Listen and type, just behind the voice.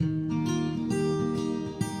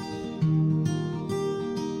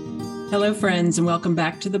Hello, friends, and welcome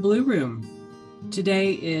back to the Blue Room.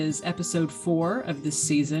 Today is episode 4 of this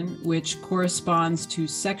season, which corresponds to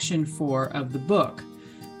section 4 of the book,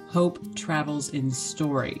 Hope Travels in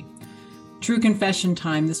Story. True confession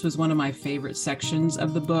time, this was one of my favorite sections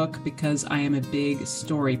of the book because I am a big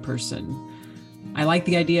story person. I like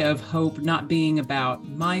the idea of hope not being about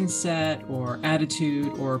mindset or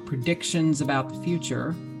attitude or predictions about the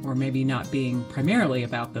future, or maybe not being primarily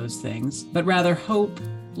about those things, but rather hope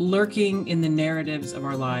lurking in the narratives of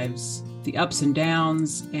our lives, the ups and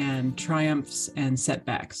downs and triumphs and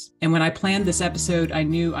setbacks. And when I planned this episode, I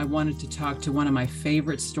knew I wanted to talk to one of my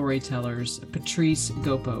favorite storytellers, Patrice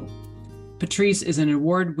Gopo. Patrice is an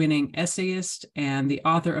award-winning essayist and the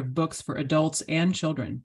author of books for adults and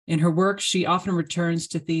children. In her work, she often returns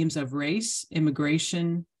to themes of race,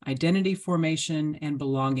 immigration, identity formation, and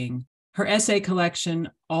belonging. Her essay collection,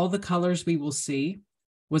 All the Colors We Will See,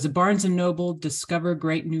 was a Barnes & Noble Discover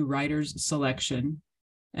Great New Writers selection,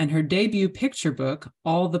 and her debut picture book,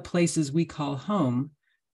 All the Places We Call Home,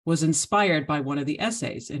 was inspired by one of the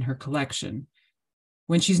essays in her collection.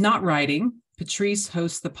 When she's not writing, Patrice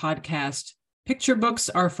hosts the podcast, Picture Books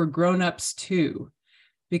Are for Grown-Ups Too,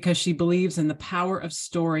 because she believes in the power of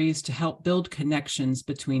stories to help build connections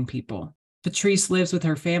between people. Patrice lives with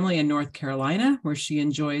her family in North Carolina, where she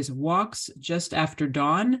enjoys walks just after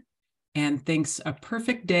dawn and thinks a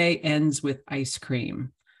perfect day ends with ice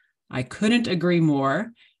cream. I couldn't agree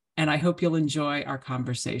more, and I hope you'll enjoy our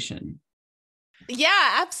conversation.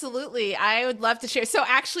 Yeah, absolutely. I would love to share. So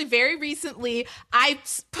actually, very recently, I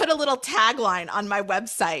put a little tagline on my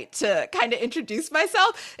website to kind of introduce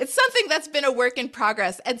myself. It's something that's been a work in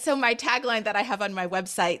progress. And so my tagline that I have on my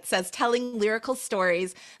website says, telling lyrical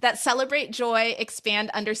stories that celebrate joy, expand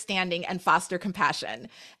understanding, and foster compassion.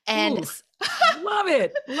 And Ooh, love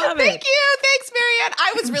it. Love it. Thank you. Thanks, Marianne.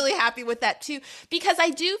 I was really happy with that too, because I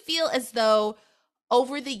do feel as though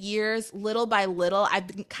over the years, little by little, I've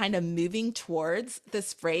been kind of moving towards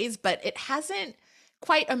this phrase, but it hasn't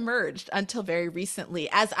quite emerged until very recently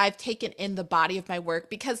as I've taken in the body of my work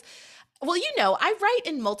because, well, you know, I write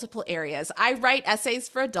in multiple areas. I write essays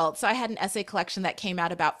for adults. So I had an essay collection that came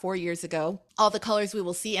out about 4 years ago, All the Colors We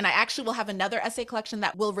Will See. And I actually will have another essay collection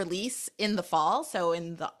that will release in the fall, so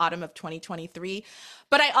in the autumn of 2023.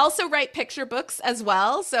 But I also write picture books as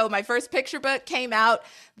well. So my first picture book came out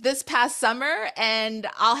this past summer, and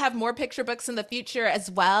I'll have more picture books in the future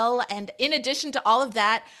as well. And in addition to all of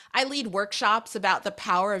that, I lead workshops about the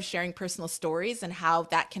power of sharing personal stories and how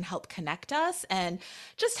that can help connect us and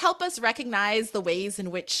just help us recognize the ways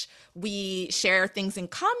in which we share things in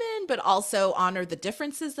common, but also honor the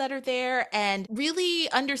differences that are there and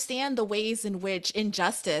really understand the ways in which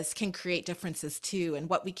injustice can create differences too, and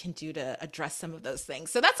what we can do to address some of those things.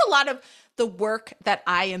 So that's a lot of the work that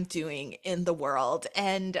I am doing in the world.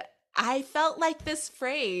 And I felt like this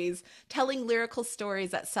phrase, telling lyrical stories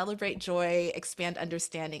that celebrate joy, expand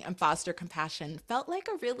understanding, and foster compassion, felt like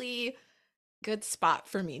a really good spot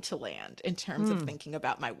for me to land in terms of thinking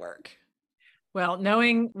about my work. Well,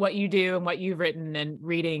 knowing what you do and what you've written and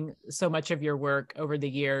reading so much of your work over the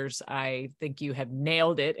years, I think you have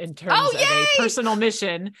nailed it in terms of a personal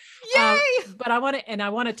mission. Yay! But I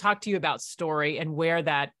want to talk to you about story and where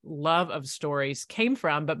that love of stories came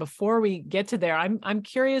from. But before we get to there, I'm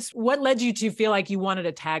curious, what led you to feel like you wanted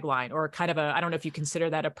a tagline or kind of I don't know if you consider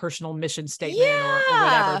that a personal mission statement or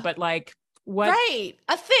whatever, but like,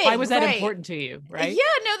 a thing. Why was that important to you? Right?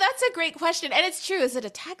 Yeah, no, that's a great question. And it's true. Is it a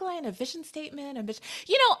tagline, a vision statement, a mission?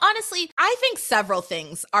 You know, honestly, I think several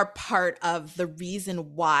things are part of the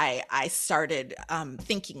reason why I started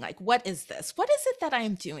thinking like, what is this? What is it that I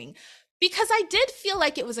am doing? Because I did feel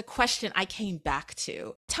like it was a question I came back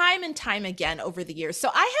to time and time again over the years.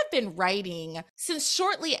 So I have been writing since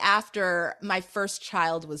shortly after my first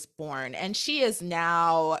child was born, and she is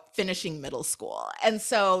now finishing middle school. And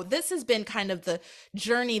so this has been kind of the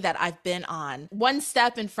journey that I've been on, one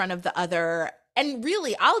step in front of the other. And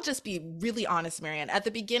really, I'll just be really honest, Marianne. At the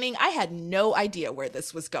beginning, I had no idea where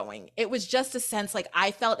this was going. It was just a sense like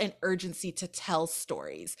I felt an urgency to tell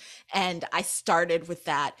stories. And I started with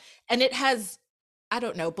that. And it has, I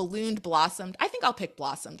don't know, blossomed. I think I'll pick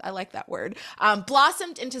blossomed. I like that word.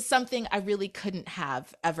 Blossomed into something I really couldn't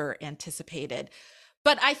have ever anticipated.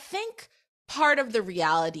 But I think part of the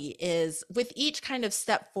reality is with each kind of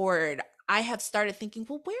step forward, I have started thinking,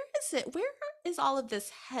 well, where is it? Where is all of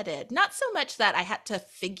this headed? Not so much that I had to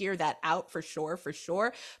figure that out for sure,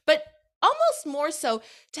 but almost more so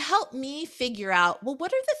to help me figure out, well,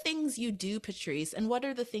 what are the things you do, Patrice, and what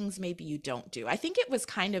are the things maybe you don't do? I think it was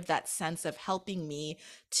kind of that sense of helping me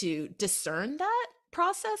to discern that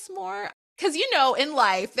process more. Because, you know, in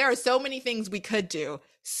life, there are so many things we could do,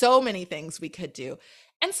 so many things we could do.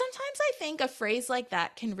 And sometimes I think a phrase like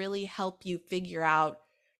that can really help you figure out,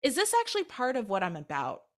 is this actually part of what I'm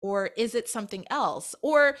about? Or is it something else?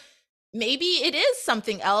 Or maybe it is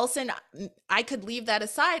something else and I could leave that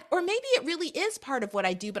aside. Or maybe it really is part of what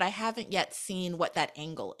I do, but I haven't yet seen what that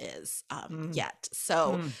angle is yet.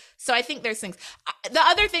 So I think there's things. The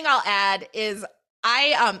other thing I'll add is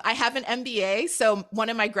I have an MBA, so one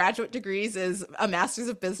of my graduate degrees is a master's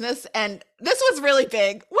of business, and this was really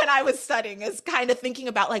big when I was studying, is kind of thinking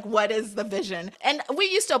about like, what is the vision? And we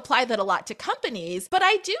used to apply that a lot to companies, but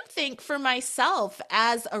I do think for myself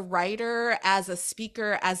as a writer, as a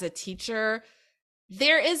speaker, as a teacher,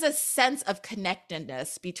 there is a sense of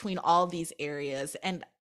connectedness between all these areas, and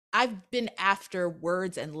I've been after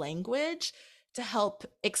words and language to help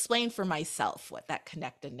explain for myself what that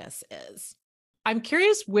connectedness is. I'm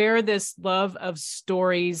curious where this love of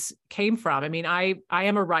stories came from. I mean, I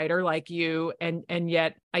am a writer like you, and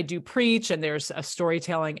yet I do preach, and there's a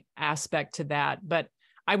storytelling aspect to that. But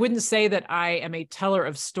I wouldn't say that I am a teller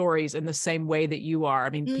of stories in the same way that you are. I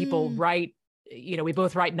mean, people write, you know, we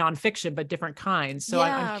both write nonfiction, but different kinds. So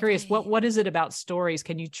I'm curious, right. what is it about stories?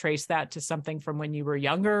 Can you trace that to something from when you were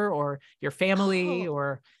younger, or your family,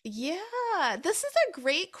 or? Yeah, this is a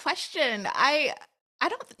great question. I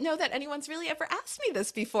don't know that anyone's really ever asked me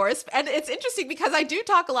this before. And it's interesting because I do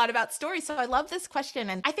talk a lot about stories. So I love this question.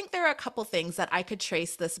 And I think there are a couple things that I could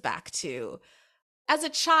trace this back to. As a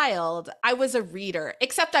child, I was a reader,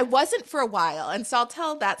 except I wasn't for a while. And so I'll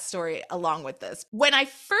tell that story along with this. When I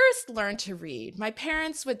first learned to read, my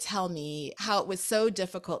parents would tell me how it was so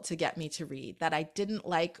difficult to get me to read, that I didn't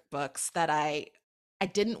like books, that I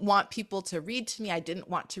didn't want people to read to me. I didn't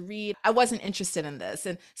want to read. I wasn't interested in this.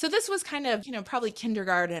 And so this was kind of, you know, probably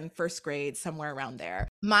kindergarten, first grade, somewhere around there.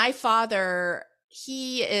 My father,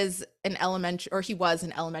 he was an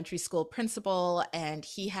elementary school principal, and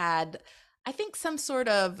he had, I think, some sort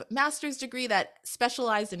of master's degree that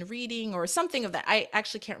specialized in reading or something of that. I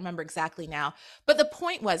actually can't remember exactly now. But the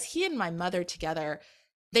point was, he and my mother together,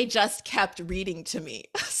 they just kept reading to me.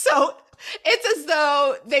 So it's as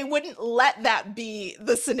though they wouldn't let that be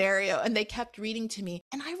the scenario, and they kept reading to me.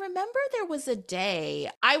 And I remember there was a day,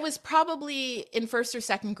 I was probably in first or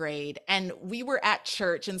second grade, and we were at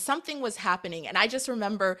church and something was happening. And I just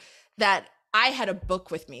remember that I had a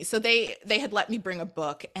book with me. So they had let me bring a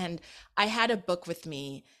book, and I had a book with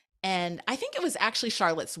me. And I think it was actually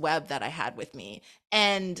Charlotte's Web that I had with me.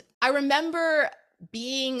 And I remember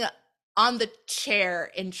being on the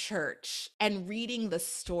chair in church and reading the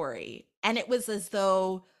story. And it was as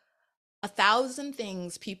though 1,000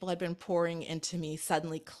 things people had been pouring into me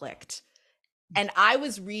suddenly clicked. And I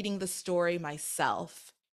was reading the story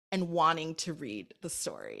myself and wanting to read the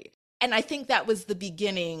story. And I think that was the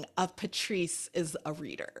beginning of Patrice is a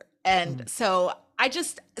reader. And so I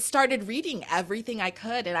just started reading everything I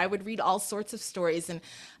could, and I would read all sorts of stories. And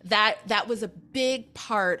that was a big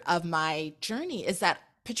part of my journey, is that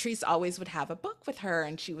Patrice always would have a book with her,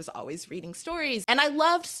 and she was always reading stories. And I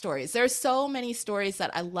loved stories. There are so many stories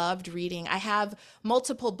that I loved reading. I have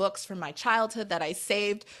multiple books from my childhood that I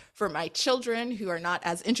saved for my children who are not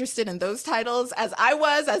as interested in those titles as I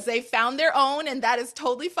was, as they found their own, and that is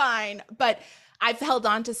totally fine. But I've held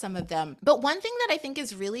on to some of them. But one thing that I think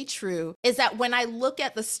is really true is that when I look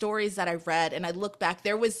at the stories that I read and I look back,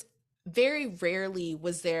 there was very rarely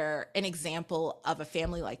was there an example of a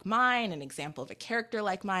family like mine, an example of a character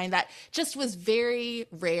like mine. That just was very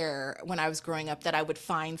rare when I was growing up, that I would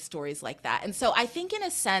find stories like that. And so I think in a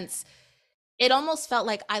sense, it almost felt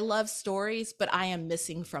like I love stories, but I am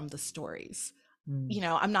missing from the stories. You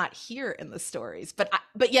know, I'm not here in the stories,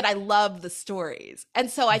 but yet I love the stories. And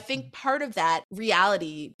so I think part of that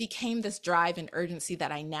reality became this drive and urgency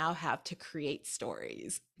that I now have to create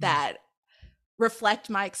stories that reflect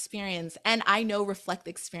my experience, and I know reflect the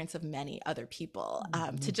experience of many other people,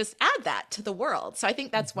 to just add that to the world. So I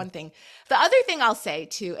think that's one thing. The other thing I'll say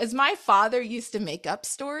too is my father used to make up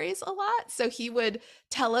stories a lot. So he would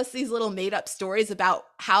tell us these little made up stories about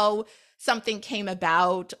how something came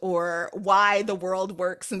about or why the world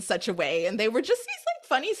works in such a way. And they were just these like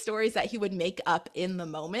funny stories that he would make up in the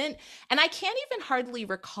moment. And I can't even hardly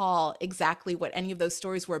recall exactly what any of those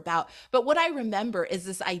stories were about. But what I remember is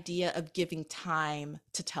this idea of giving time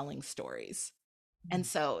to telling stories. And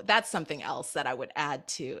so that's something else that I would add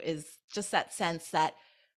to, is just that sense that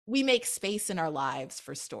we make space in our lives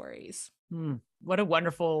for stories. What a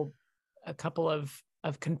wonderful a couple of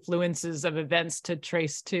of confluences of events to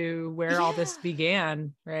trace to where all this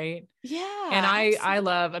began, right? Yeah. And I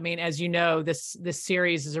love, I mean, as you know, this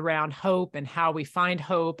series is around hope and how we find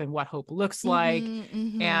hope and what hope looks like.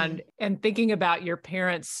 And thinking about your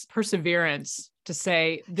parents' perseverance to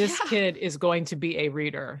say, this kid is going to be a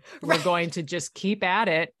reader. We're going to just keep at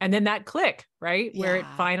it. And then that click, right? Where it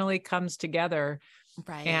finally comes together.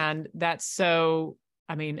 Right. And that's so,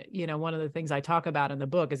 I mean, you know, one of the things I talk about in the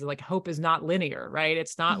book is like hope is not linear, right?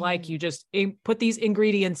 It's not like you just put these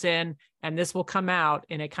ingredients in and this will come out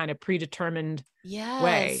in a kind of predetermined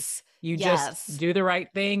way. You just do the right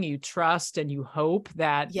thing, you trust, and you hope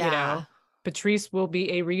that, you know, Patrice will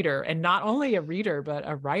be a reader, and not only a reader, but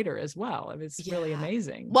a writer as well. I mean, it's really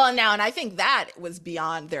amazing. Well, now, and I think that was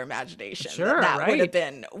beyond their imagination. Sure, that would have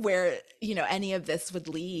been where, you know, any of this would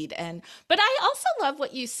lead. But I also love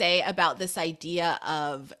what you say about this idea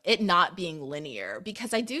of it not being linear,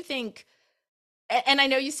 because I do think, and I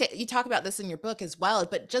know you talk about this in your book as well,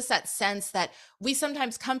 but just that sense that we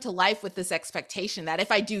sometimes come to life with this expectation that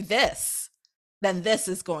if I do this, then this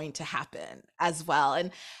is going to happen as well.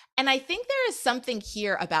 And I think there is something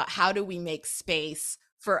here about how do we make space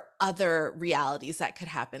for other realities that could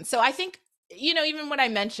happen. So I think, you know, even when I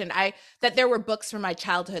mentioned that there were books from my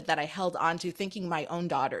childhood that I held on to thinking my own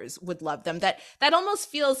daughters would love them, that almost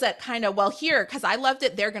feels that kind of, well, here, because I loved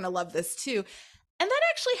it, they're going to love this too. And that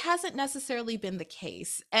actually hasn't necessarily been the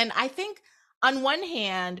case. And I think on one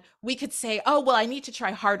hand, we could say, oh, well, I need to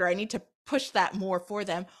try harder. I need to push that more for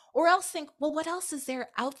them. Or else think, well, what else is there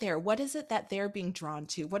out there? What is it that they're being drawn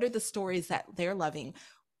to? What are the stories that they're loving?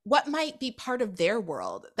 What might be part of their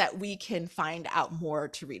world that we can find out more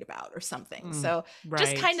to read about or something? So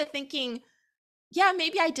just kind of thinking, yeah,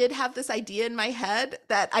 maybe I did have this idea in my head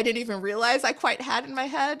that I didn't even realize I quite had in my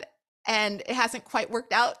head, and it hasn't quite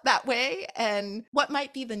worked out that way. And what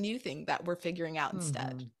might be the new thing that we're figuring out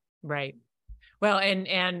instead? Right. Well,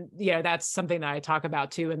 and yeah, that's something that I talk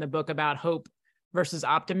about too in the book about hope versus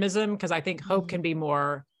optimism, because I think hope can be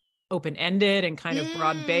more open-ended and kind of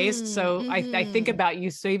broad-based. So I think about you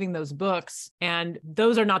saving those books, and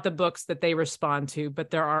those are not the books that they respond to, but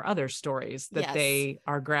there are other stories that they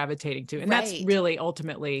are gravitating to. And that's really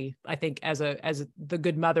ultimately, I think, as the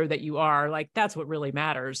good mother that you are, like, that's what really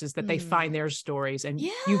matters, is that they find their stories, and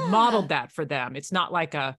you've modeled that for them. It's not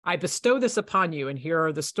like I bestow this upon you and here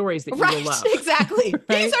are the stories that you will love. Exactly.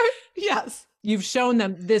 These are, you've shown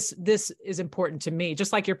them this is important to me,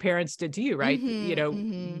 just like your parents did to you, right? You know,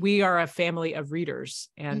 we are a family of readers,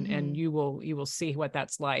 and you will see what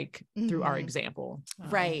that's like through our example.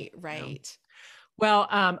 Right. You know. Well,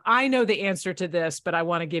 I know the answer to this, but I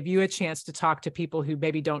want to give you a chance to talk to people who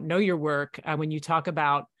maybe don't know your work when you talk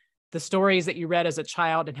about the stories that you read as a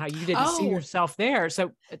child and how you didn't see yourself there.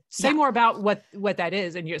 So say more about what that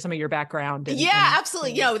is and some of your background. And,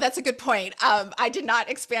 absolutely. You know, that's a good point. I did not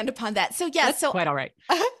expand upon that. So that's quite all right.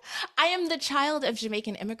 I am the child of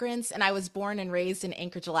Jamaican immigrants, and I was born and raised in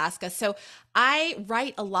Anchorage, Alaska. So I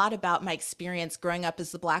write a lot about my experience growing up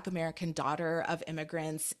as the Black American daughter of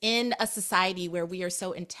immigrants in a society where we are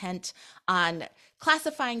so intent on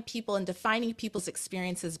classifying people and defining people's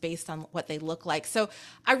experiences based on what they look like. So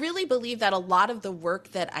I really believe that a lot of the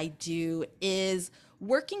work that I do is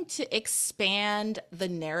working to expand the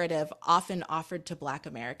narrative often offered to Black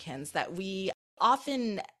Americans, that we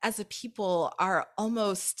often as a people are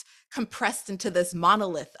almost compressed into this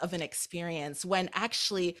monolith of an experience when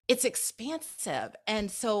actually it's expansive. And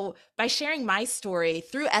so by sharing my story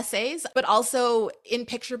through essays, but also in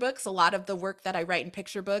picture books, a lot of the work that I write in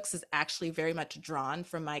picture books is actually very much drawn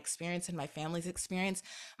from my experience and my family's experience.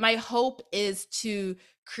 My hope is to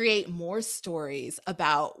create more stories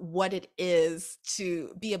about what it is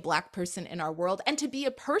to be a Black person in our world and to be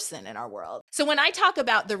a person in our world. So when I talk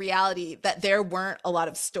about the reality that there weren't a lot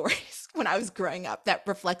of stories when I was growing up that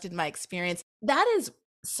reflected my experience, that is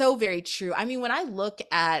so very true. I mean, when I look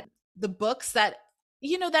at the books that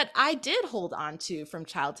that I did hold on to from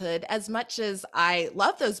childhood, as much as I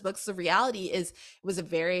love those books, the reality is it was a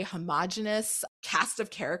very homogenous cast of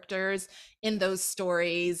characters in those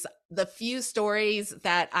stories. The few stories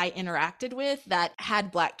that I interacted with that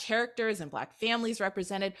had Black characters and Black families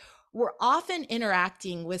represented were often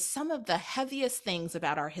interacting with some of the heaviest things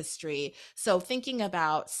about our history. So thinking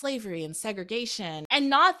about slavery and segregation, and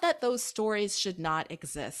not that those stories should not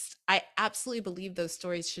exist. I absolutely believe those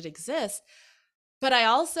stories should exist. But I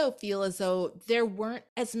also feel as though there weren't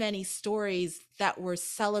as many stories that were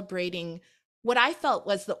celebrating what I felt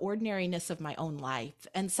was the ordinariness of my own life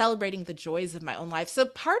and celebrating the joys of my own life. So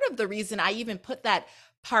part of the reason I even put that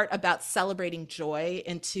part about celebrating joy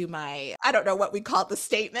into my, I don't know what we call it, the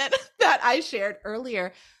statement that I shared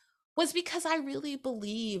earlier, was because I really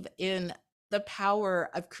believe in the power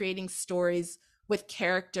of creating stories with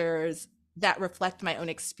characters that reflect my own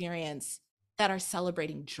experience, that are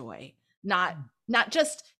celebrating joy, not not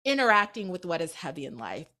just interacting with what is heavy in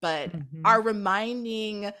life, but Mm-hmm. are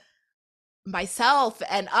reminding myself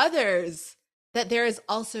and others that there is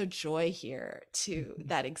also joy here too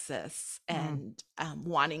that exists, and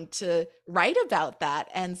wanting to write about that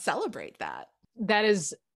and celebrate that. That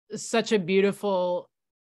is such a beautiful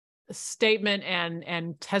statement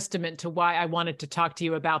and testament to why I wanted to talk to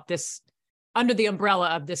you about this under the umbrella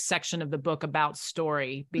of this section of the book about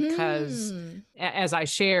story, because as I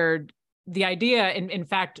shared, the idea, in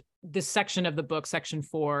fact, this section of the book, section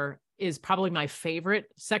 4, is probably my favorite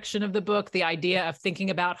section of the book. The idea of thinking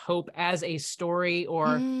about hope as a story,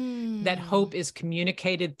 or that hope is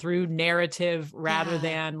communicated through narrative rather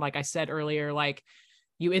than, like I said earlier, like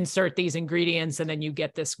you insert these ingredients and then you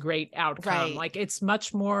get this great outcome. Right. Like it's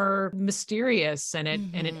much more mysterious, and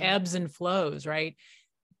it ebbs and flows, right?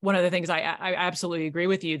 One of the things I absolutely agree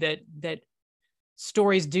with you that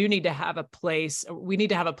stories do need to have a place. We need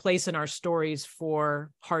to have a place in our stories for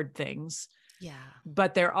hard things. Yeah.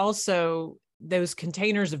 But they're also those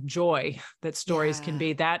containers of joy that stories can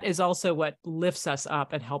be. That is also what lifts us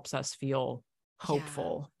up and helps us feel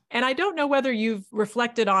hopeful. And I don't know whether you've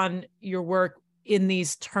reflected on your work in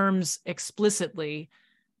these terms explicitly.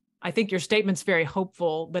 I think your statement's very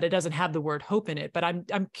hopeful, but it doesn't have the word hope in it. But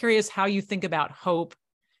I'm curious how you think about hope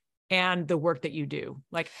and the work that you do,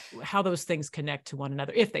 like how those things connect to one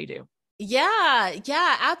another, if they do. Yeah,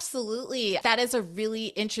 absolutely. That is a really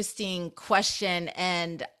interesting question.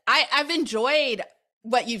 And I've enjoyed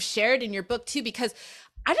what you've shared in your book too, because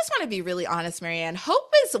I just want to be really honest, Marianne.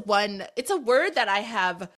 Hope is it's a word that I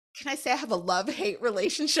have, can I say I have a love-hate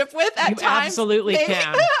relationship with at times? You absolutely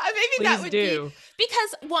can. Maybe Please that would do. be,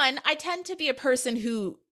 because one, I tend to be a person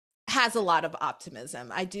who has a lot of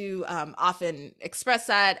optimism. I do often express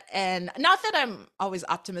that, and not that I'm always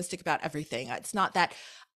optimistic about everything. It's not that.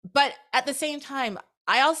 But at the same time,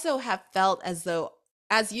 I also have felt as though,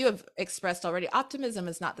 as you have expressed already, optimism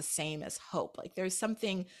is not the same as hope. Like there's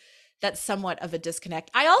something that's somewhat of a disconnect.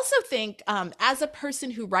 I also think, as a person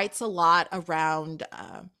who writes a lot around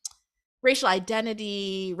racial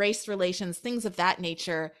identity, race relations, things of that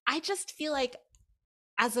nature, I just feel like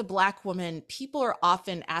as a Black woman, people are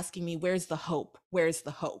often asking me, where's the hope? Where's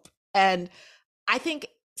the hope? And I think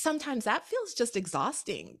sometimes that feels just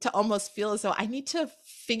exhausting, to almost feel as though I need to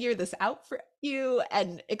figure this out for you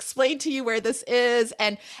and explain to you where this is.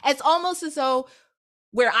 And it's almost as though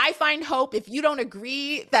where I find hope, if you don't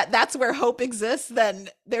agree that that's where hope exists, then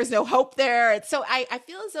there's no hope there. And so I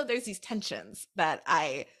feel as though there's these tensions that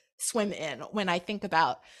I swim in when I think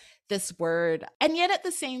about this word. And yet at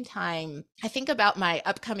the same time, I think about my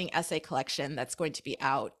upcoming essay collection that's going to be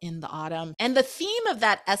out in the autumn. And the theme of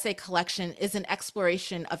that essay collection is an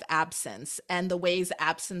exploration of absence and the ways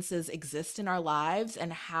absences exist in our lives,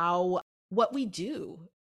 and what we do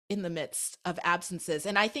in the midst of absences.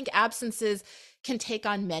 And I think absences can take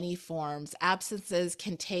on many forms. Absences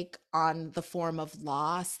can take on the form of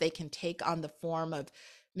loss. They can take on the form of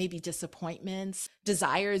maybe disappointments,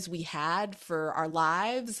 desires we had for our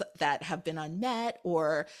lives that have been unmet,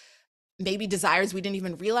 or maybe desires we didn't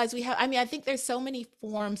even realize we have. I mean, I think there's so many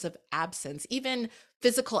forms of absence, even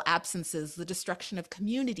physical absences, the destruction of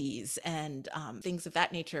communities and things of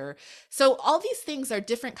that nature. So all these things are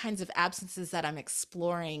different kinds of absences that I'm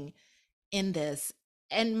exploring in this.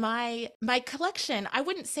 And my collection, I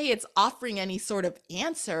wouldn't say it's offering any sort of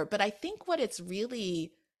answer, but I think what it's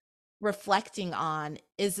really reflecting on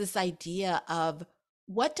is this idea of,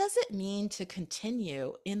 what does it mean to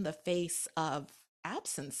continue in the face of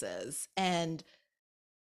absences? And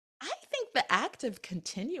I think the act of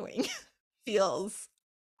continuing feels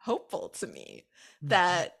hopeful to me,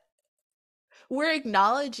 that we're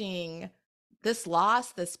acknowledging this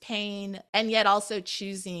loss, this pain, and yet also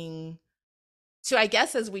choosing to, I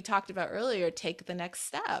guess, as we talked about earlier, take the next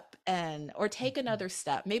step or take another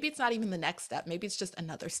step. Maybe it's not even the next step. Maybe it's just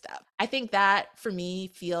another step. I think that for me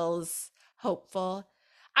feels hopeful.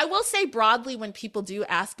 I will say broadly, when people do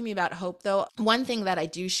ask me about hope, though, one thing that I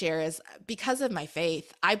do share is, because of my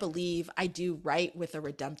faith, I believe I do write with a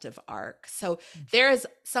redemptive arc. So there is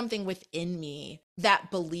something within me that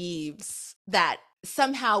believes that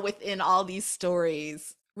somehow within all these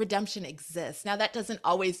stories, redemption exists. Now, that doesn't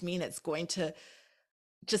always mean it's going to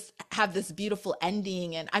just have this beautiful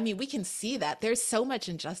ending. And I mean, we can see that there's so much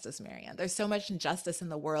injustice, Marianne. There's so much injustice in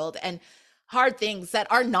the world, and hard things that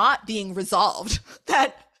are not being resolved,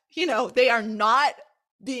 that, they are not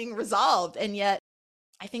being resolved. And yet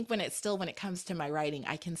I think when it comes to my writing,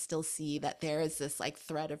 I can still see that there is this like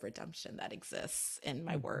thread of redemption that exists in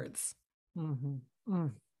my words.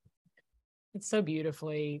 It's so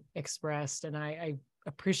beautifully expressed. And I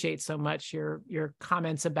appreciate so much your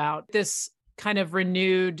comments about this kind of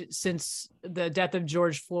renewed, since the death of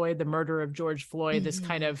George Floyd, the murder of George Floyd, this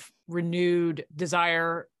kind of renewed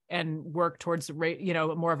desire and work towards,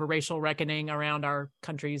 more of a racial reckoning around our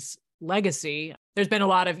country's legacy. There's been a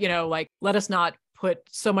lot of, like, let us not put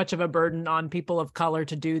so much of a burden on people of color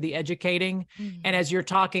to do the educating. And as you're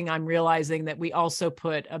talking, I'm realizing that we also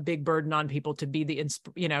put a big burden on people to be the,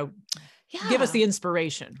 give us the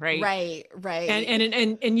inspiration, right? Right.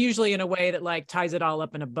 And usually in a way that like ties it all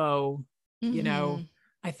up in a bow.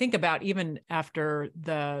 I think about even after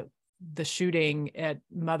the shooting at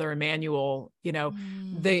Mother Emanuel,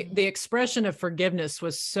 the expression of forgiveness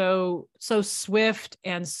was so swift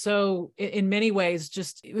and so in many ways,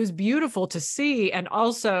 just, it was beautiful to see. And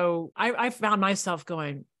also I found myself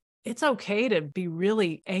going, it's okay to be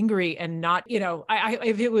really angry and not,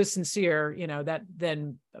 if it was sincere, that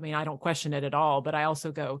then, I don't question it at all, but I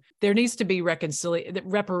also go, there needs to be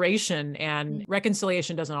reparation, and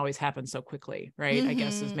reconciliation doesn't always happen so quickly. Right. I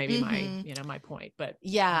guess is maybe my, my point, but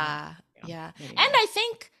yeah. Anyway. And I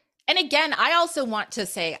think, and again, I also want to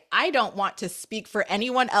say, I don't want to speak for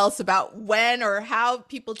anyone else about when or how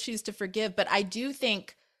people choose to forgive, but I do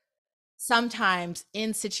think sometimes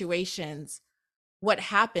in situations, what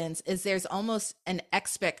happens is there's almost an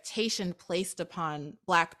expectation placed upon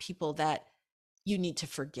Black people that you need to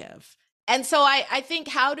forgive. And so I think,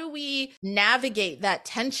 how do we navigate that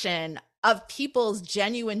tension of people's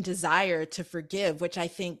genuine desire to forgive, which I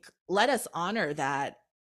think, let us honor that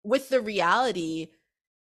with the reality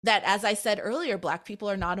that, as I said earlier, Black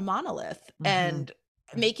people are not a monolith, and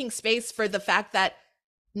making space for the fact that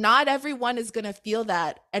not everyone is going to feel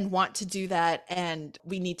that and want to do that. And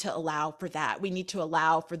we need to allow for that. We need to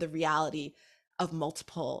allow for the reality of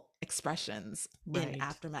multiple expressions in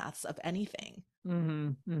aftermaths of anything.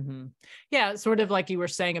 Yeah. Sort of like you were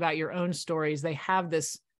saying about your own stories, they have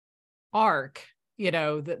this arc,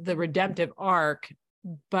 the redemptive arc,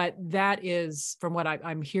 but that is, from what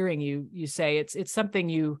I'm hearing you say, it's something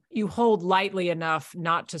you hold lightly enough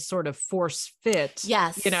not to sort of force fit.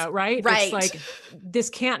 Right? It's like, this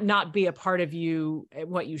can't not be a part of you,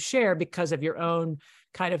 what you share, because of your own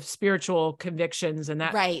kind of spiritual convictions and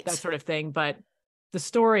that sort of thing. But the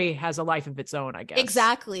story has a life of its own, I guess.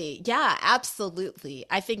 Exactly. Yeah, absolutely.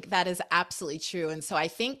 I think that is absolutely true. And so I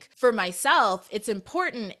think for myself, it's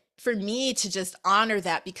important for me to just honor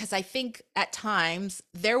that, because I think at times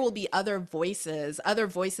there will be other voices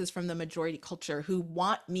from the majority culture who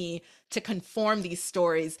want me to conform these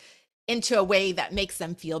stories into a way that makes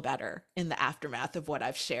them feel better in the aftermath of what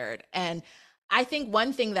I've shared. And I think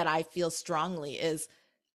one thing that I feel strongly is,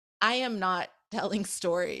 I am not telling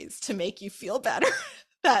stories to make you feel better.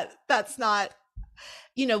 That's not,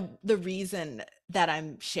 the reason that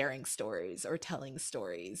I'm sharing stories or telling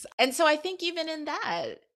stories. And so I think even in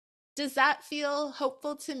that, does that feel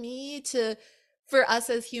hopeful to me, for us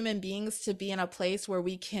as human beings to be in a place where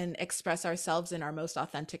we can express ourselves in our most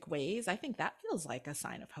authentic ways? I think that feels like a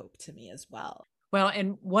sign of hope to me as well. Well,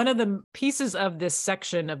 and one of the pieces of this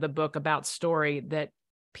section of the book about story that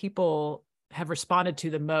people have responded to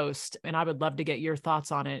the most, and I would love to get your thoughts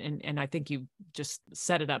on it, and I think you just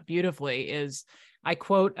set it up beautifully, is I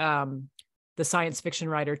quote the science fiction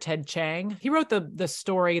writer Ted Chiang. He wrote the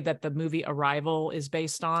story that the movie Arrival is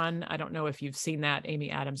based on. I don't know if you've seen that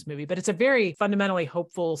Amy Adams movie, but it's a very fundamentally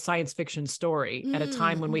hopeful science fiction story at a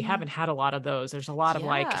time when we haven't had a lot of those. There's a lot of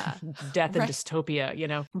like death and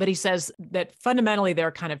dystopia, But he says that fundamentally there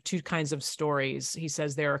are kind of two kinds of stories. He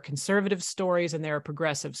says there are conservative stories and there are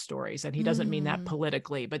progressive stories. And he doesn't mean that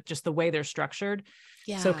politically, but just the way they're structured.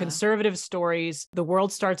 Yeah. So conservative stories, the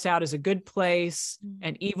world starts out as a good place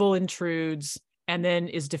and evil intrudes and then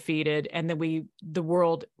is defeated. And then the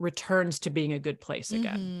world returns to being a good place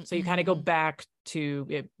again. So you kind of go back to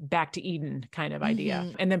Eden kind of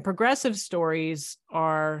idea. And then progressive stories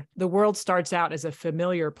are, the world starts out as a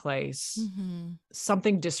familiar place.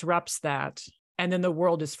 Something disrupts that. And then the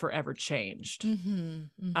world is forever changed.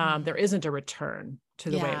 There isn't a return to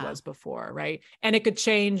the way it was before, right? And it could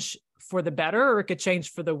change for the better, or it could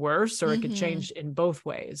change for the worse, or it could change in both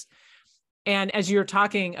ways. And as you're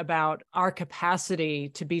talking about our capacity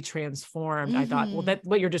to be transformed, I thought, well, that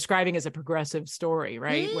what you're describing is a progressive story,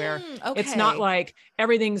 right? Where it's not like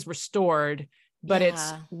everything's restored but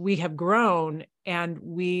Yeah. we have grown and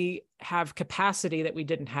we have capacity that we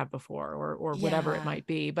didn't have before, or whatever it Yeah. might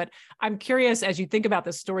be. But I'm curious, as you think about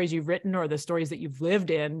the stories you've written or the stories that you've lived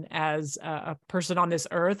in as a person on this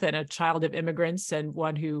earth and a child of immigrants and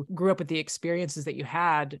one who grew up with the experiences that you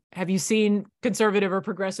had, have you seen conservative or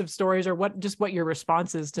progressive stories, or what your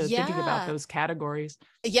response is to thinking about Yeah. those categories?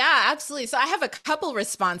 Yeah, absolutely. So I have a couple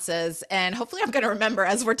responses, and hopefully I'm going to remember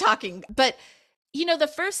as we're talking. But the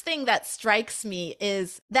first thing that strikes me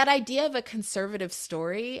is that idea of a conservative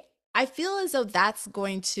story. I feel as though that's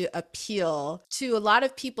going to appeal to a lot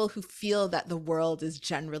of people who feel that the world is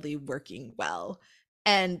generally working well.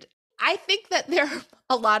 And I think that there are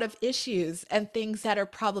a lot of issues and things that are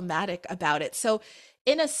problematic about it. So,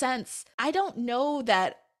 in a sense, I don't know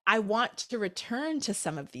that I want to return to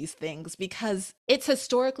some of these things because it's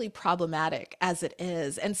historically problematic as it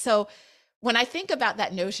is. And so, when I think about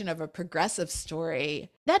that notion of a progressive story,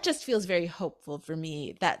 that just feels very hopeful for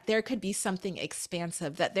me, that there could be something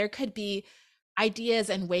expansive, that there could be ideas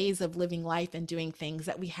and ways of living life and doing things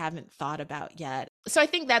that we haven't thought about yet. So I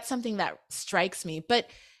think that's something that strikes me. But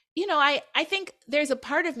I think there's a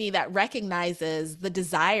part of me that recognizes the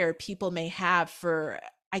desire people may have for,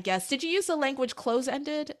 I guess, did you use the language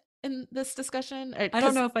close-ended in this discussion? I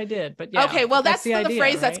don't know if I did, but yeah. Okay, well, that's the idea,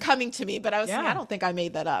 phrase right? that's coming to me, but I was thinking, Yeah. I don't think I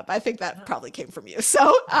made that up. I think that probably came from you.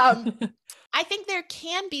 So I think there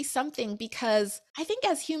can be something, because I think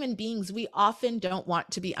as human beings, we often don't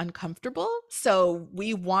want to be uncomfortable. So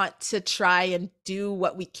we want to try and do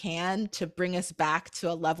what we can to bring us back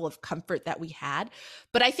to a level of comfort that we had.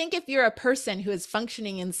 But I think if you're a person who is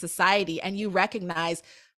functioning in society and you recognize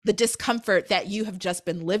the discomfort that you have just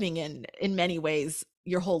been living in many ways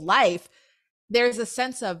your whole life, there's a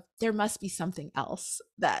sense of there must be something else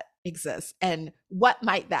that exists, and what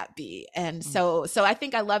might that be? And so I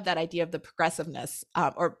think I love that idea of the progressiveness,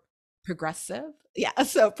 or progressive. Yeah.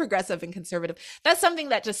 So progressive and conservative. That's something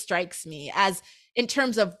that just strikes me as, in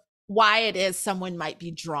terms of why it is someone might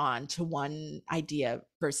be drawn to one idea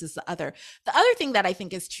versus the other. The other thing that I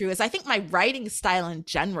think is true is I think my writing style in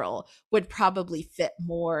general would probably fit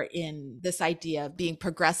more in this idea of being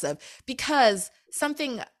progressive, because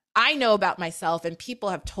something I know about myself, and people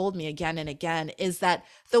have told me again and again, is that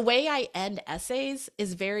the way I end essays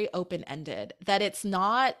is very open-ended, that it's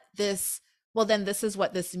not this, well, then this is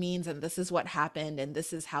what this means, and this is what happened, and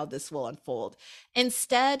this is how this will unfold.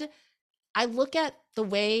 Instead, I look at the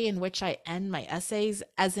way in which I end my essays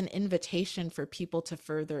as an invitation for people to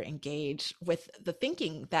further engage with the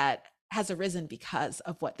thinking that has arisen because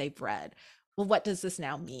of what they've read. Well, what does this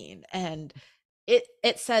now mean? And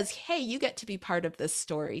it says, hey, you get to be part of this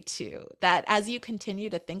story too, that as you continue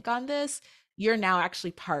to think on this, you're now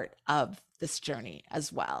actually part of this journey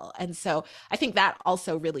as well. And so I think that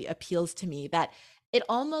also really appeals to me, that it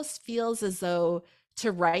almost feels as though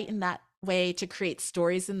to write in that way, to create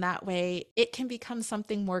stories in that way, it can become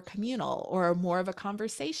something more communal, or more of a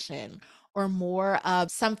conversation, or more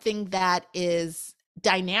of something that is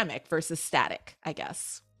dynamic versus static, I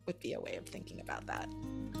guess, would be a way of thinking about that.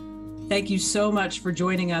 Thank you so much for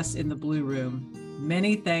joining us in the Blue Room.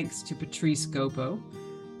 Many thanks to Patrice Gopo.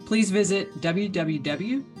 Please visit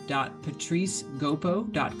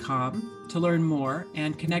www.patricegopo.com to learn more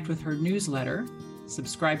and connect with her newsletter,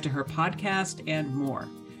 subscribe to her podcast, and more.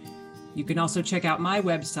 You can also check out my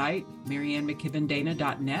website,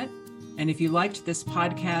 mariannemckibbendana.net. And if you liked this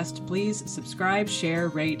podcast, please subscribe, share,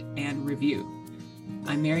 rate, and review.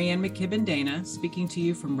 I'm Marianne McKibben Dana, speaking to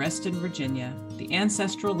you from Reston, Virginia, the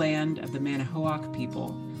ancestral land of the Manahoac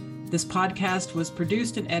people. This podcast was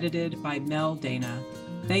produced and edited by Mel Dana.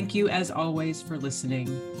 Thank you, as always, for listening.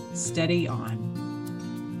 Steady on.